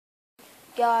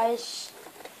Guys,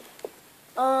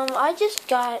 I just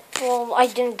got, well, I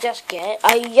didn't just get,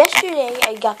 yesterday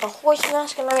I got the horse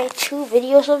mask and I made 2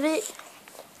 videos of it.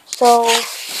 So,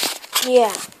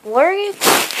 yeah,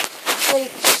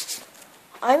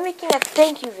 I'm making a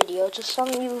thank you video to some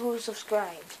of you who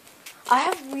subscribed. I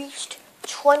have reached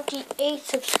 28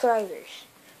 subscribers.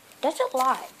 That's a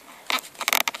lot.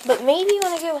 But maybe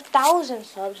when I get 1,000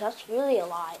 subs, that's really a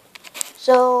lot.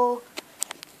 So,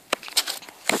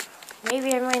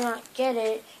 maybe I might not get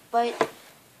it, but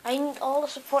I need all the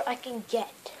support I can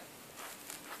get.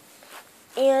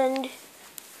 And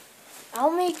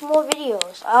I'll make more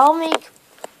videos. I'll make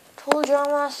Total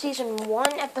Drama Season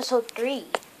 1, Episode 3.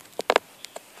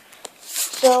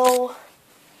 So,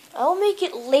 I'll make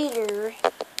it later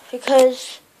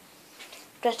because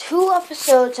the 2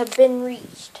 episodes have been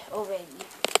reached already.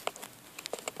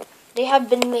 They have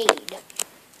been made.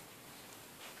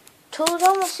 Total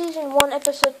Drama Season 1,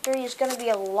 Episode 3 is going to be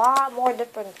a lot more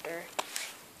different.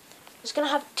 It's going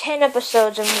to have 10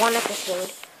 episodes in 1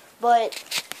 episode. But,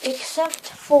 except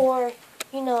for,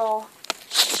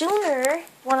 sooner,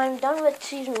 when I'm done with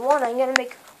Season 1, I'm going to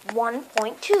make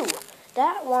 1.2.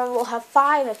 That one will have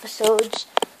 5 episodes,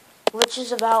 which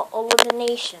is about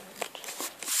elimination.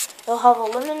 They'll have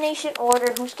elimination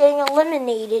order, who's getting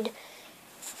eliminated,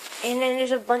 and then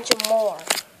there's a bunch of more.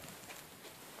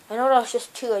 I know that was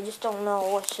just 2, I just don't know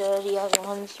what's the other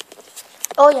ones.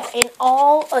 Oh yeah, and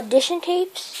all audition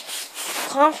tapes,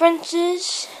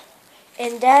 conferences,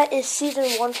 and that is Season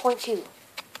 1.2.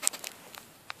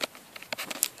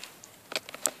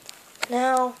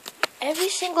 Now, every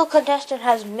single contestant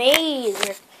has made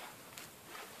their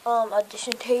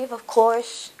audition tape, of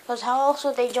course, because how else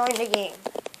would they join the game?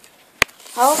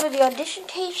 However, the audition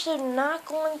tapes are not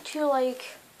going to,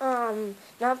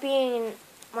 not be in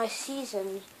my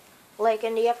season, like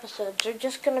in the episodes. They're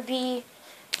just going to be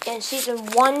in Season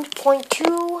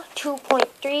 1.2,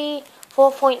 2.3,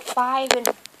 4.5,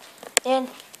 and then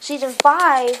Season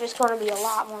 5 is going to be a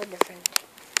lot more different.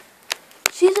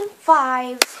 Season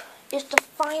 5 is the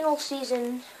final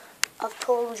season of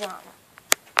Total Drama.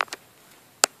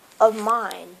 Of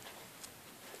mine.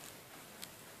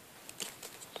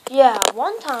 Yeah,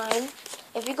 one time,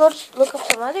 if you go look up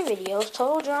some other videos,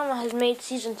 Total Drama has made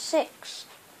Season 6.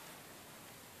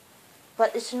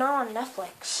 But it's not on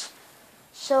Netflix.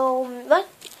 So,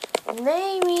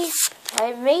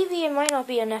 maybe it might not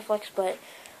be on Netflix, but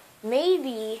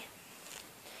maybe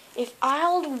if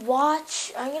I'm going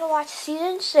to watch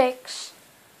Season 6,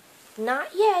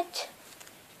 not yet.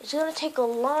 It's going to take a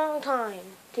long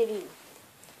time to do.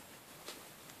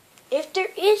 If there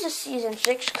is a Season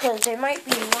 6, because there might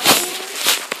be nothing,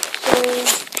 so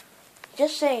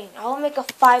just saying, I'll make a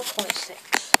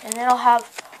 5.6, and then I'll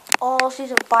have all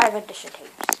Season 5 edition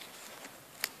tapes.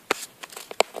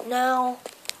 Now,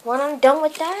 when I'm done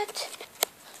with that,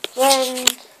 then,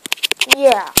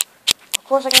 yeah, of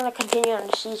course I'm going to continue on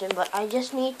the season, but I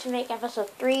just need to make episode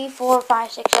 3, 4,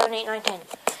 5, 6, 7, 8, 9, 10,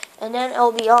 and then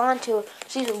it'll be on to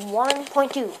Season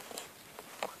 1.2,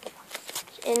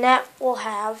 and that will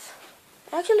have...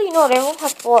 Actually, no, they won't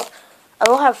have 4. I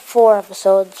will have 4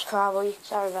 episodes, probably.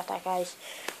 Sorry about that, guys.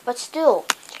 But still,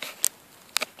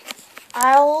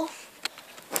 I'll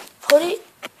put it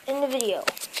in the video.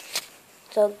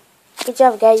 So, good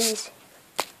job, guys.